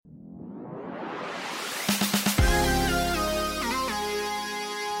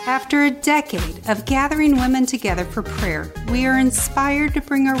After a decade of gathering women together for prayer, we are inspired to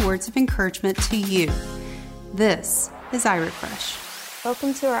bring our words of encouragement to you. This is iRefresh.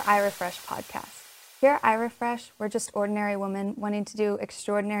 Welcome to our iRefresh podcast. Here at iRefresh, we're just ordinary women wanting to do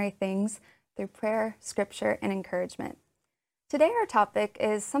extraordinary things through prayer, scripture, and encouragement. Today our topic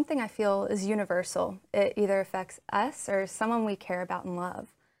is something I feel is universal. It either affects us or someone we care about and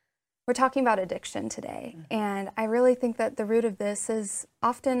love. We're talking about addiction today, and I really think that the root of this is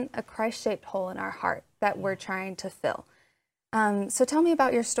often a Christ-shaped hole in our heart that we're trying to fill. So tell me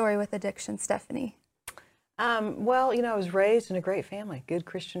about your story with addiction, Stephanie. Well, I was raised in a great family, good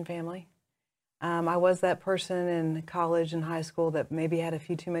Christian family. I was that person in college and high school that maybe had a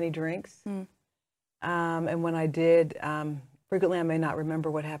few too many drinks. And when I did, frequently I may not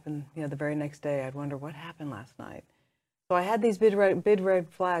remember what happened, the very next day. I'd wonder what happened last night. So I had these big red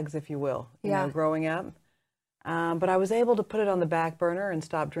flags, if you will, growing up. But I was able to put it on the back burner and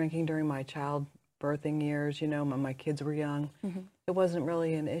stop drinking during my childbirthing years, when my kids were young. It wasn't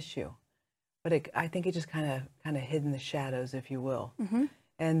really an issue. But I think it just kind of hid in the shadows, if you will.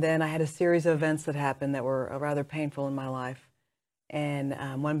 And then I had a series of events that happened that were rather painful in my life.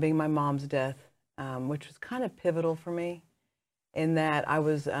 And one being my mom's death, which was kind of pivotal for me in that I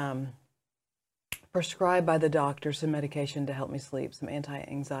was prescribed by the doctor some medication to help me sleep, some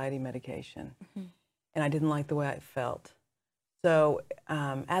anti-anxiety medication. And I didn't like the way I felt. So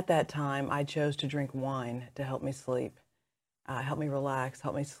at that time, I chose to drink wine to help me sleep, help me relax,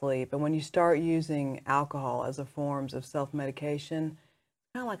 help me sleep. And when you start using alcohol as a form of self-medication,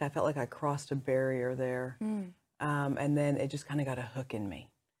 kind of like I felt like I crossed a barrier there. And then it just kind of got a hook in me.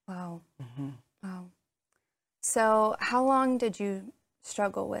 Wow. Wow. So how long did you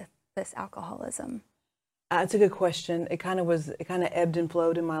struggle with this alcoholism? It's a good question. It kind of ebbed and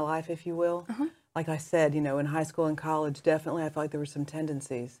flowed in my life, if you will. Like I said, in high school and college, definitely I felt like there were some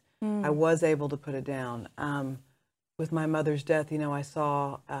tendencies. I was able to put it down. With my mother's death, I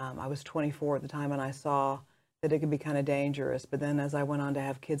saw, I was 24 at the time, and I saw that it could be kind of dangerous. But then as I went on to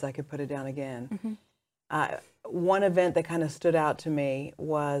have kids, I could put it down again. One event that kind of stood out to me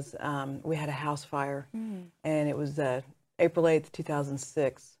was we had a house fire, and it was April 8th,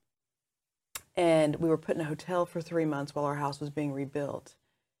 2006. And we were put in a hotel for 3 months while our house was being rebuilt.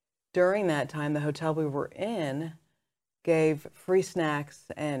 During that time, the hotel we were in gave free snacks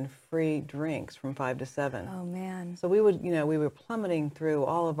and free drinks from 5 to 7. Oh, man. So we would, we were plummeting through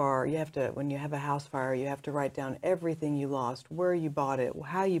all of our, when you have a house fire, you have to write down everything you lost, where you bought it,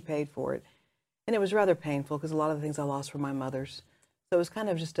 how you paid for it. And it was rather painful because a lot of the things I lost were my mother's. So it was kind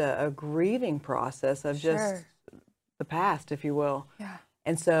of just a grieving process of just the past, if you will.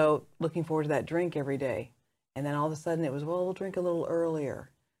 And so looking forward to that drink every day. And then all of a sudden it was, well, we'll drink a little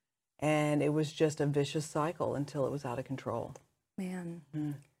earlier. And it was just a vicious cycle until it was out of control. Man.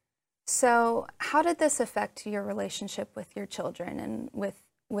 So how did this affect your relationship with your children and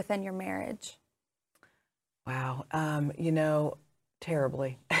within your marriage? Wow.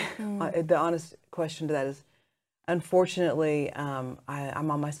 Terribly. The honest question to that is, unfortunately, I'm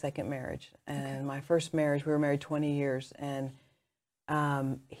on my second marriage. And my first marriage, we were married 20 years. And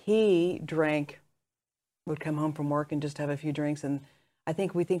he drank, would come home from work and just have a few drinks. And I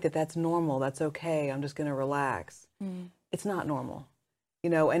think we think that that's normal. That's okay. I'm just going to relax. It's not normal,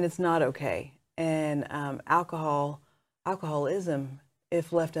 and it's not okay. And alcoholism,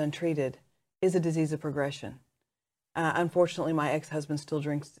 if left untreated, is a disease of progression. Unfortunately, my ex-husband still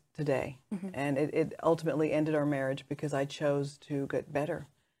drinks today. And it ultimately ended our marriage because I chose to get better.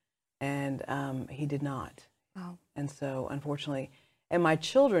 And he did not. Wow. And so, unfortunately, and my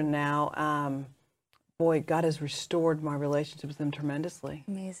children now, boy, God has restored my relationship with them tremendously.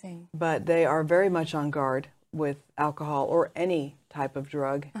 Amazing. But they are very much on guard with alcohol or any type of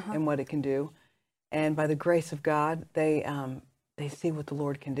drug and what it can do. And by the grace of God, they see what the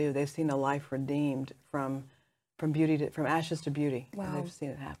Lord can do. They've seen a life redeemed from ashes to beauty. Wow. And they've seen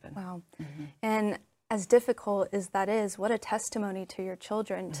it happen. Wow. And as difficult as that is, what a testimony to your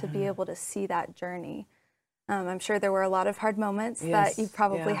children to be able to see that journey. I'm sure there were a lot of hard moments that you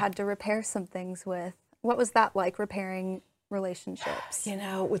probably had to repair some things with. What was that like, repairing relationships?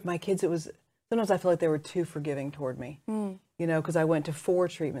 With my kids, it was, sometimes I feel like they were too forgiving toward me, because I went to 4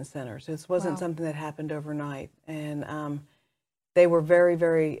 treatment centers. This wasn't something that happened overnight. And they were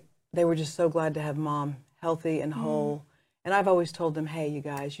they were just so glad to have Mom healthy and whole. And I've always told them, hey, you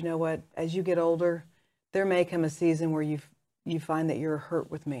guys, you know what? As you get older, there may come a season where you find that you're hurt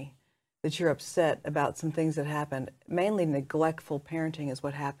with me, that you're upset about some things that happened. Mainly neglectful parenting is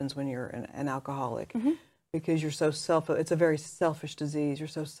what happens when you're an alcoholic, because you're so it's a very selfish disease. You're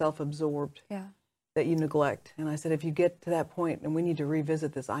so self-absorbed. that you neglect. And I said, if you get to that point and we need to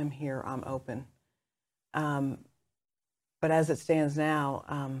revisit this, I'm here, I'm open. But as it stands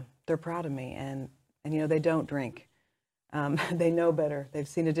now, they're proud of me, and you know, they don't drink. They know better. They've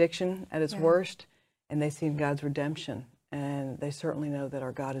seen addiction at its worst, and they've seen God's redemption, and they certainly know that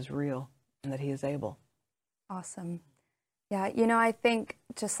our God is real and that He is able. Awesome. Yeah, you know, I think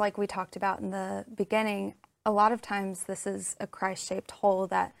just like we talked about in the beginning, a lot of times this is a Christ-shaped hole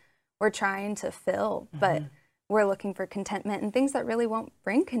that we're trying to fill, but we're looking for contentment and things that really won't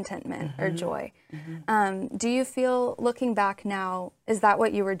bring contentment or joy. Do you feel, looking back now, is that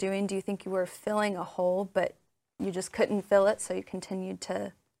what you were doing? Do you think you were filling a hole, but you just couldn't fill it, so you continued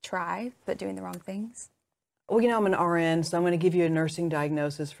to try, but doing the wrong things? Well, you know, I'm an RN, so I'm going to give you a nursing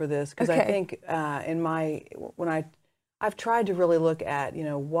diagnosis for this, because I think I've tried to really look at, you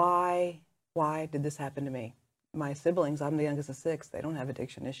know, why did this happen to me? My siblings, I'm the youngest of 6, they don't have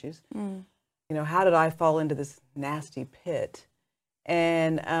addiction issues. You know, how did I fall into this nasty pit?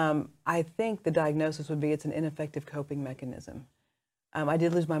 And I think the diagnosis would be it's an ineffective coping mechanism. I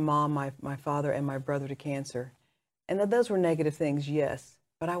did lose my mom, my father, and my brother to cancer. And those were negative things, yes,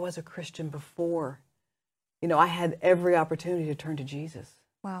 but I was a Christian before. You know, I had every opportunity to turn to Jesus.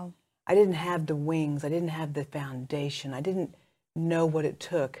 Wow. I didn't have the wings. I didn't have the foundation. I didn't know what it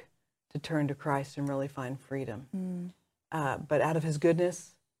took to turn to Christ and really find freedom. But out of His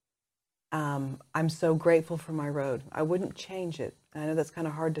goodness, I'm so grateful for my road. I wouldn't change it. I know that's kind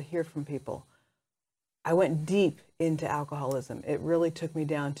of hard to hear from people. I went deep into alcoholism. It really took me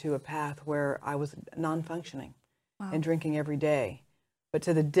down to a path where I was non-functioning and drinking every day. But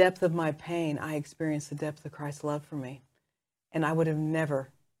to the depth of my pain, I experienced the depth of Christ's love for me. And I would have never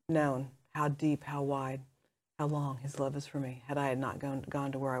known how deep, how wide, how long His love is for me had I not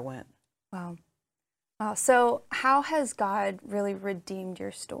gone to where I went. Wow. Wow. So how has God really redeemed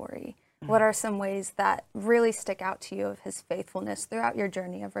your story? What are some ways that really stick out to you of His faithfulness throughout your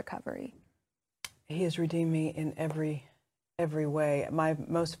journey of recovery? He has redeemed me in every way. My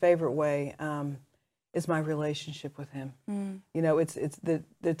most favorite way is my relationship with Him. You know,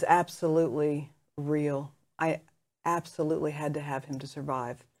 it's absolutely real. I absolutely had to have Him to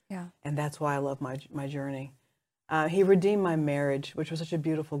survive. Yeah. And that's why I love my journey. He redeemed my marriage, which was such a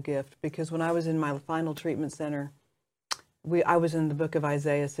beautiful gift, because when I was in my final treatment center, I was in the book of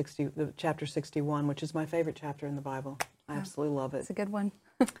Isaiah chapter 61, which is my favorite chapter in the Bible. I absolutely love it. It's a good one.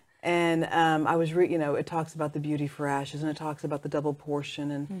 And I was, you know, it talks about the beauty for ashes, and it talks about the double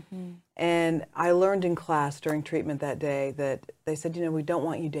portion. And I learned in class during treatment that day that they said, you know, we don't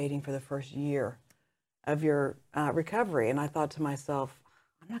want you dating for the first year of your recovery. And I thought to myself,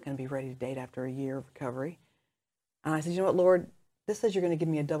 I'm not going to be ready to date after a year of recovery. And I said, you know what, Lord, this says you're going to give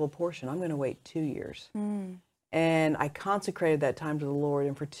me a double portion. I'm going to wait 2 years. And I consecrated that time to the Lord.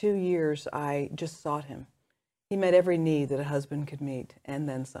 And for 2 years, I just sought Him. He met every need that a husband could meet, and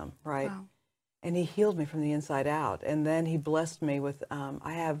then some, right? Wow. And He healed me from the inside out. And then He blessed me with,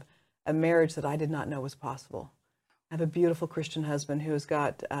 I have a marriage that I did not know was possible. I have a beautiful Christian husband who has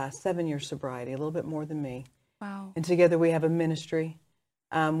got 7 years sobriety, a little bit more than me. Wow. And together we have a ministry.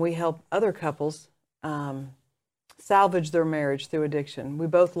 We help other couples salvage their marriage through addiction. We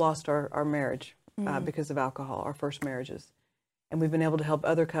both lost our marriage because of alcohol, our first marriages. And we've been able to help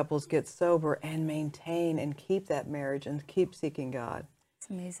other couples get sober and maintain and keep that marriage and keep seeking God. It's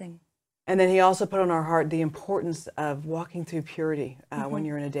amazing. And then He also put on our heart the importance of walking through purity when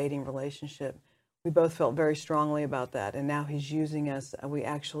you're in a dating relationship. We both felt very strongly about that. And now He's using us. We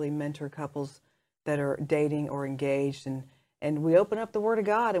actually mentor couples that are dating or engaged. And we open up the Word of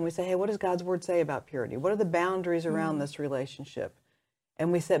God and we say, hey, what does God's Word say about purity? What are the boundaries around this relationship?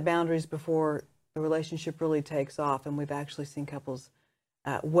 And we set boundaries before the relationship really takes off. And we've actually seen couples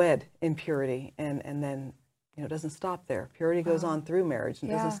wed in purity. And then, you know, it doesn't stop there. Purity goes on through marriage and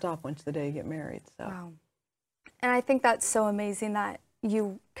doesn't stop once the day you get married. So. Wow. And I think that's so amazing that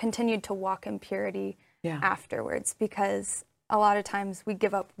you continued to walk in purity afterwards, because a lot of times we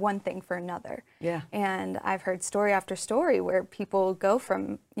give up one thing for another. Yeah. And I've heard story after story where people go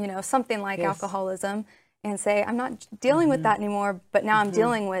from, you know, something like alcoholism and say, I'm not dealing with that anymore, but now I'm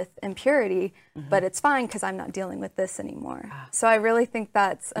dealing with impurity, but it's fine because I'm not dealing with this anymore. So I really think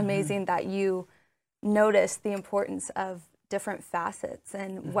that's amazing that you notice the importance of different facets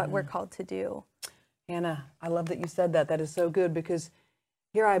and what we're called to do. Hannah, I love that you said that. That is so good, because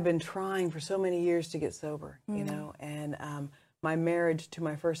here I've been trying for so many years to get sober, you know, and my marriage to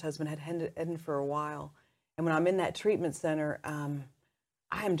my first husband had ended for a while. And when I'm in that treatment center,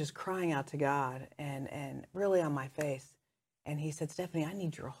 I am just crying out to God and really on my face. And He said, Stephanie, I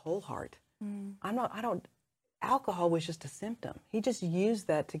need your whole heart. Alcohol was just a symptom. He just used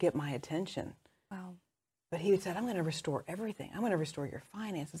that to get my attention. Wow. But he said, I'm going to restore everything. I'm going to restore your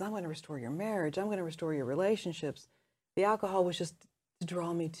finances. I'm going to restore your marriage. I'm going to restore your relationships. The alcohol was just to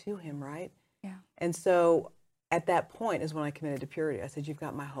draw me to him, right? Yeah. And so at that point is when I committed to purity. I said, you've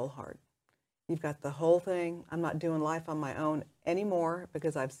got my whole heart. You've got the whole thing. I'm not doing life on my own anymore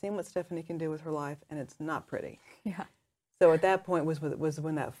because I've seen what Stephanie can do with her life, and it's not pretty. Yeah. So at that point was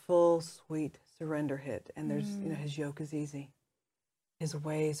when that full, sweet surrender hit. And there's, his yoke is easy. His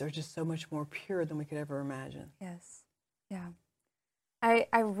ways are just so much more pure than we could ever imagine. Yes. Yeah.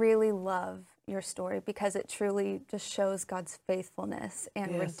 I really love your story because it truly just shows God's faithfulness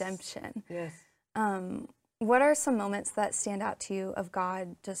and redemption. Yes. What are some moments that stand out to you of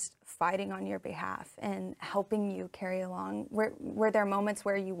God just fighting on your behalf and helping you carry along? Were there moments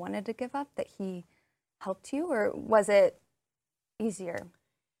where you wanted to give up that he helped you, or was it easier?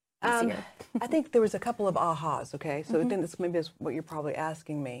 I think there was a couple of ahas, okay? So I think maybe that's what you're probably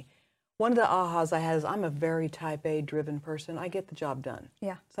asking me. One of the ahas I had is I'm a very type A driven person. I get the job done.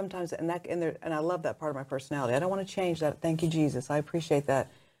 Yeah. Sometimes, and I love that part of my personality. I don't want to change that. Thank you, Jesus. I appreciate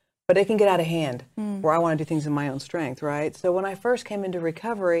that. But it can get out of hand where I want to do things in my own strength, right? So when I first came into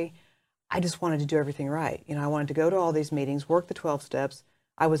recovery, I just wanted to do everything right. I wanted to go to all these meetings, work the 12 steps.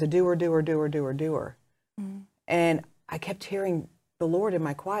 I was a doer. And I kept hearing the Lord in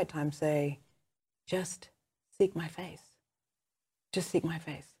my quiet time say, just seek my face. Just seek my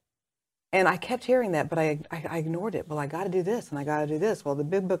face. And I kept hearing that, but I ignored it. Well, I got to do this, and I got to do this. Well, the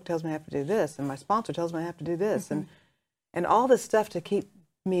big book tells me I have to do this, and my sponsor tells me I have to do this, and all this stuff to keep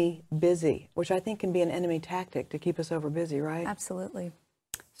me busy, which I think can be an enemy tactic to keep us over busy, right? Absolutely.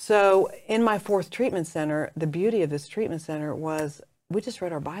 So in my 4th treatment center, the beauty of this treatment center was we just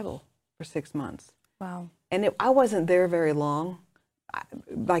read our Bible for 6 months. Wow. And I wasn't there very long,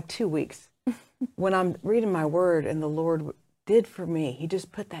 like 2 weeks. When I'm reading my word and the Lord did for me, he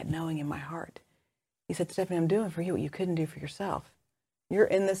just put that knowing in my heart. He said, Stephanie, I'm doing for you what you couldn't do for yourself. You're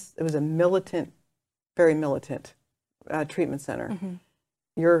in this, it was a militant, very militant treatment center.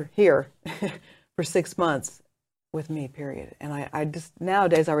 You're here for 6 months with me, period. And I just,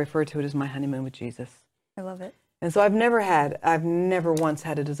 nowadays I refer to it as my honeymoon with Jesus. I love it. And so I've never once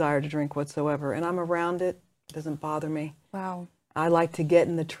had a desire to drink whatsoever. And I'm around it. It doesn't bother me. Wow. I like to get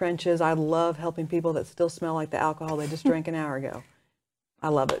in the trenches. I love helping people that still smell like the alcohol they just drank an hour ago. I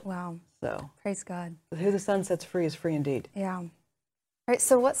love it. Wow. So praise God. Who the Son sets free is free indeed. Yeah. All right.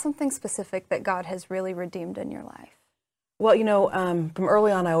 So what's something specific that God has really redeemed in your life? Well, from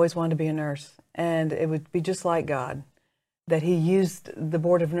early on, I always wanted to be a nurse. And it would be just like God, that he used the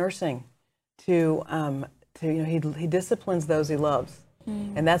board of nursing to he disciplines those he loves.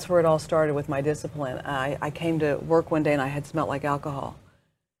 And that's where it all started with my discipline. I came to work one day and I had smelt like alcohol.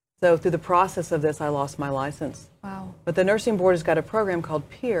 So through the process of this, I lost my license. Wow. But the nursing board has got a program called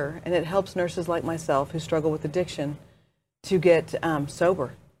PEER, and it helps nurses like myself who struggle with addiction to get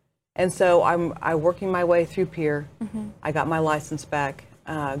sober. And so I'm working my way through PEER. I got my license back.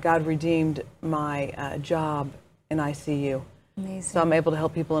 God redeemed my job in ICU. Amazing. So I'm able to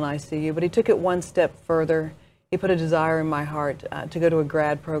help people in ICU. But he took it one step further. He put a desire in my heart to go to a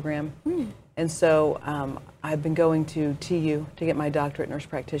grad program. And so I've been going to TU to get my doctorate nurse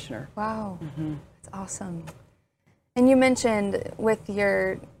practitioner. Wow. That's awesome. And you mentioned with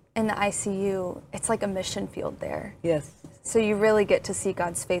in the ICU, it's like a mission field there. Yes. So you really get to see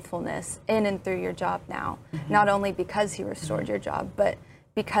God's faithfulness in and through your job now, not only because he restored your job, but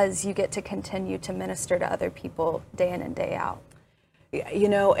because you get to continue to minister to other people day in and day out.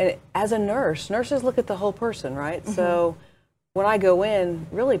 And as a nurse, nurses look at the whole person, right? So when I go in,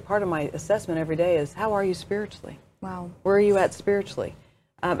 really part of my assessment every day is, how are you spiritually? Wow. Where are you at spiritually?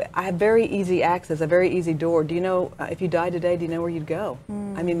 I have very easy access, a very easy door. Do you know, if you died today, do you know where you'd go?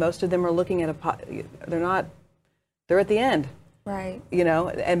 I mean, most of them are looking at they're at the end. Right.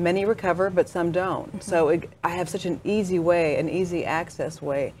 And many recover, but some don't. So I have such an easy way, an easy access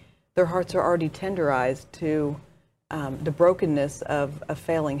way. Their hearts are already tenderized to the brokenness of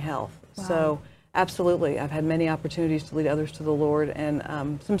failing health. Wow. So absolutely, I've had many opportunities to lead others to the Lord,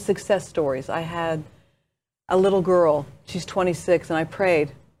 and some success stories. I had a little girl, she's 26, and I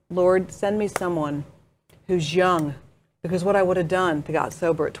prayed, Lord, send me someone who's young, because what I would have done to got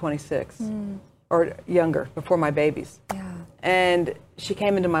sober at 26 or younger, before my babies. Yeah. And she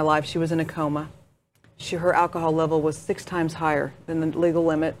came into my life. She was in a coma. Her alcohol level was 6 times higher than the legal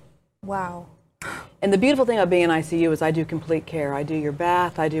limit. Wow. And the beautiful thing about being in ICU is I do complete care. I do your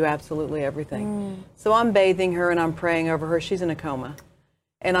bath. I do absolutely everything. So I'm bathing her and I'm praying over her. She's in a coma.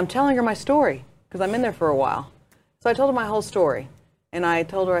 And I'm telling her my story because I'm in there for a while. So I told her my whole story. And I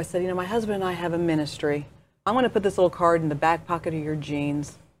told her, I said, my husband and I have a ministry. I'm going to put this little card in the back pocket of your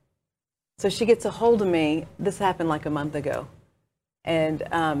jeans. So she gets a hold of me. This happened like a month ago. And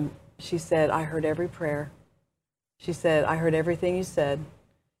she said, I heard every prayer. She said, I heard everything you said.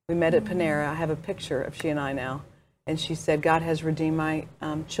 We met at Panera. I have a picture of she and I now. And she said, God has redeemed my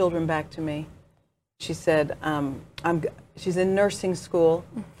children back to me. She said, she's in nursing school.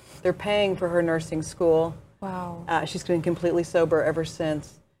 They're paying for her nursing school. Wow. She's been completely sober ever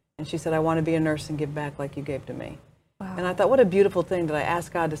since. And she said, I want to be a nurse and give back like you gave to me. Wow. And I thought, what a beautiful thing that I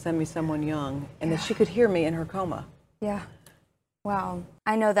asked God to send me someone young and that she could hear me in her coma. Yeah. Wow.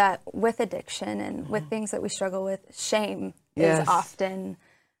 I know that with addiction and with things that we struggle with, shame is often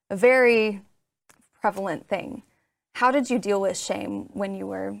a very prevalent thing. How did you deal with shame when you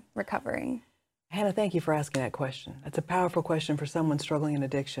were recovering? Hannah, thank you for asking that question. That's a powerful question for someone struggling in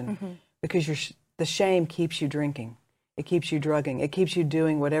addiction because the shame keeps you drinking. It keeps you drugging. It keeps you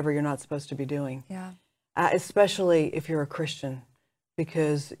doing whatever you're not supposed to be doing. Yeah. Especially if you're a Christian,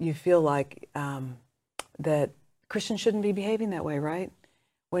 because you feel like that Christians shouldn't be behaving that way, right?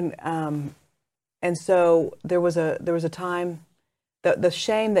 And so there was a time the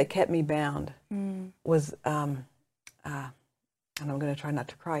shame that kept me bound was and I'm going to try not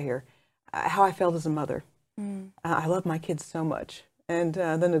to cry here. How I felt as a mother. I love my kids so much, and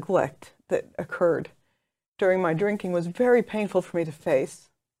the neglect that occurred during my drinking was very painful for me to face.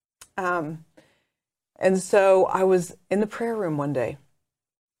 And so I was in the prayer room one day,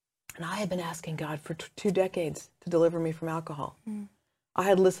 and I had been asking God for 2 decades to deliver me from alcohol. I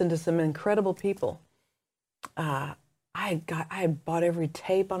had listened to some incredible people. I had bought every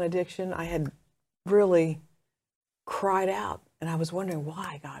tape on addiction. I had really cried out, and I was wondering,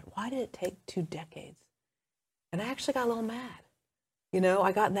 why, God? Why did it take 2 decades? And I actually got a little mad. You know,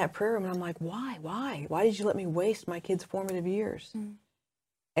 I got in that prayer room, and I'm like, why? Why did you let me waste my kids' formative years?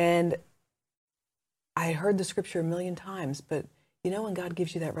 And I had heard the scripture a million times, but you know when God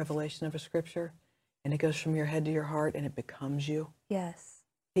gives you that revelation of a scripture, and it goes from your head to your heart, and it becomes you? Yes.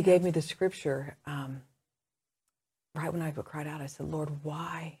 He gave me the scripture right when I cried out. I said, Lord,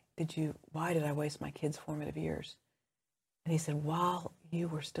 why did I waste my kids' formative years? And he said, while you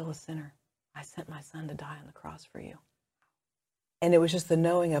were still a sinner, I sent my son to die on the cross for you. And it was just the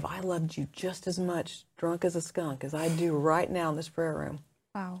knowing of, I loved you just as much, drunk as a skunk, as I do right now in this prayer room.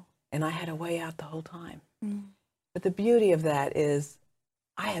 Wow. And I had a way out the whole time. But the beauty of that is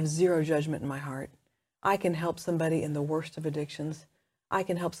I have zero judgment in my heart. I can help somebody in the worst of addictions. I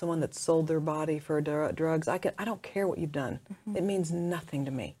can help someone that's sold their body for drugs. I don't care what you've done. It means nothing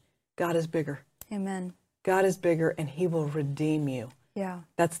to me. God is bigger. Amen. God is bigger, and he will redeem you. Yeah.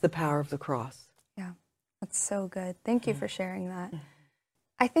 That's the power of the cross. Yeah. That's so good. Thank you for sharing that.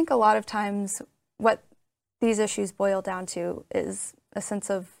 I think a lot of times what these issues boil down to is a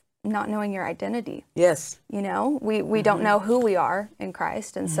sense of not knowing your identity. Yes. You know, we don't know who we are in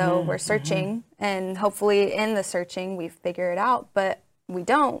Christ, and so we're searching, and hopefully in the searching we figure it out, but we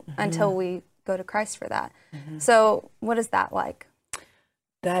don't until we go to Christ for that. So what is that like?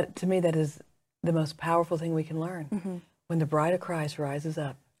 That, to me, that is the most powerful thing we can learn. When the bride of Christ rises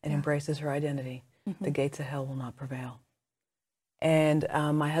up and embraces her identity, the gates of hell will not prevail. And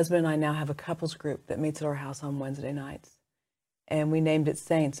my husband and I now have a couples group that meets at our house on Wednesday nights. And we named it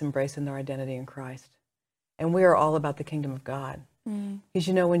Saints Embracing Their Identity in Christ. And we are all about the kingdom of God. Because,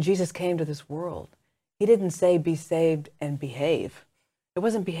 you know, when Jesus came to this world, he didn't say be saved and behave. It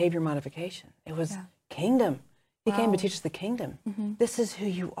wasn't behavior modification. It was kingdom. He came to teach us the kingdom. This is who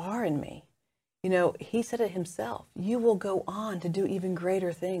you are in me. You know, he said it himself. You will go on to do even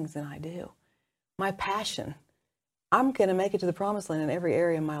greater things than I do. My passion, I'm going to make it to the promised land in every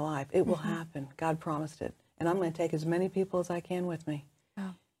area of my life. It will happen. God promised it. And I'm going to take as many people as I can with me.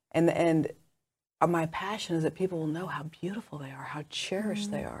 And my passion is that people will know how beautiful they are, how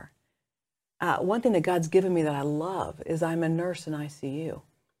cherished they are. One thing that God's given me that I love is I'm a nurse in ICU.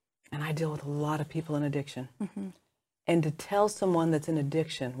 And I deal with a lot of people in addiction. And to tell someone that's in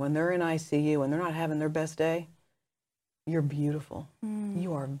addiction, when they're in ICU and they're not having their best day, you're beautiful.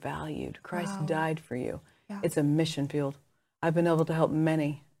 You are valued. Christ died for you. It's a mission field. I've been able to help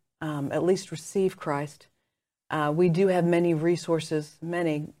many at least receive Christ. We do have many resources,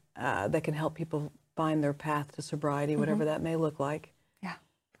 that can help people find their path to sobriety, whatever that may look like.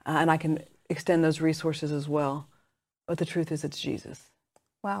 And I can extend those resources as well. But the truth is, it's Jesus.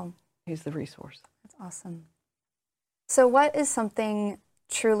 Wow. He's the resource. That's awesome. So what is something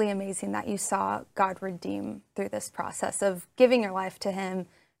truly amazing that you saw God redeem through this process of giving your life to him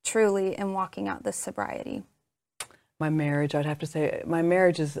truly and walking out this sobriety? My marriage, I'd have to say, my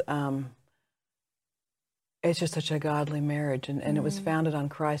marriage is, it's just such a godly marriage, and it was founded on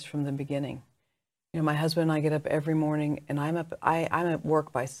Christ from the beginning. You know, my husband and I get up every morning, and I'm at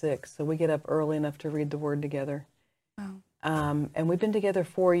work by 6, so we get up early enough to read the Word together. Wow. And we've been together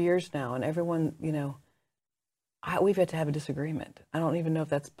 4 years now, and everyone, you know, we've had to have a disagreement. I don't even know if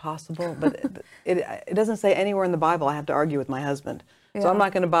that's possible, but it doesn't say anywhere in the Bible I have to argue with my husband, so I'm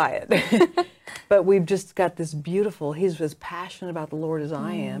not going to buy it. But we've just got this beautiful, he's as passionate about the Lord as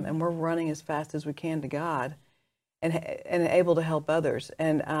I am, and we're running as fast as we can to God and able to help others.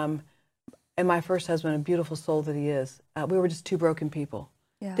 And my first husband, a beautiful soul that he is, we were just two broken people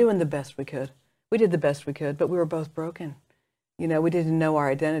doing the best we could. We did the best we could, but we were both broken. You know, we didn't know our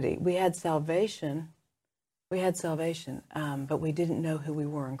identity. We had salvation, but we didn't know who we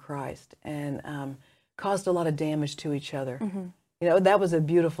were in Christ, and caused a lot of damage to each other. You know, that was a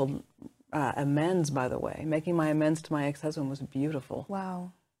beautiful amends, by the way. Making my amends to my ex-husband was beautiful.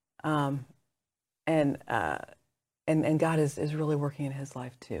 Wow. And God is really working in his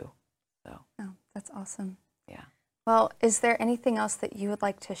life too. So. Oh, that's awesome. Yeah. Well, is there anything else that you would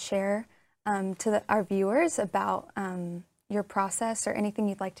like to share to our viewers about your process, or anything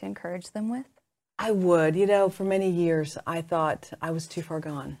you'd like to encourage them with? I would. You know, for many years, I thought I was too far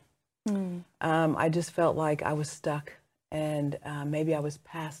gone. I just felt like I was stuck, and maybe I was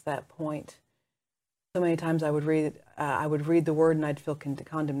past that point. So many times I would read the Word, and I'd feel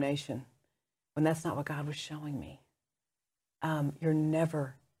condemnation, when that's not what God was showing me. You're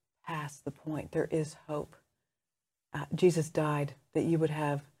never past the point. There is hope. Jesus died that you would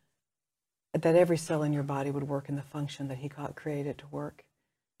have, that every cell in your body would work in the function that he created it to work,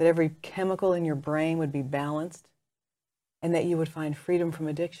 that every chemical in your brain would be balanced, and that you would find freedom from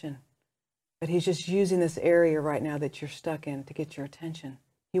addiction. But he's just using this area right now that you're stuck in to get your attention.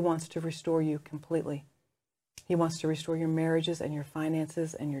 He wants to restore you completely. He wants to restore your marriages and your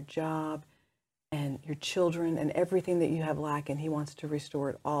finances and your job and your children and everything that you have lacking. He wants to restore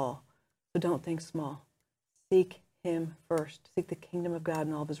it all. So don't think small. Seek him first. Seek the kingdom of God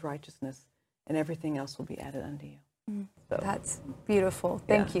and all of his righteousness, and everything else will be added unto you. So, that's beautiful.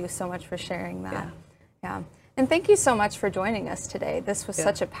 Thank you so much for sharing that. Yeah. And thank you so much for joining us today. This was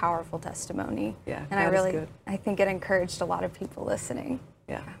such a powerful testimony. Yeah, and I think it encouraged a lot of people listening.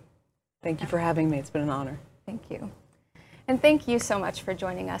 Yeah. Thank you for having me. It's been an honor. Thank you. And thank you so much for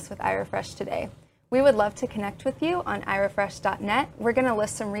joining us with iRefresh today. We would love to connect with you on irefresh.net. We're going to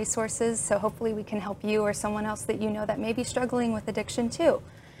list some resources, so hopefully we can help you or someone else that you know that may be struggling with addiction too.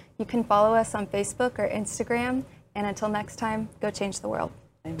 You can follow us on Facebook or Instagram, and until next time, go change the world.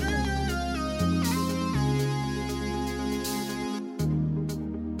 Amen.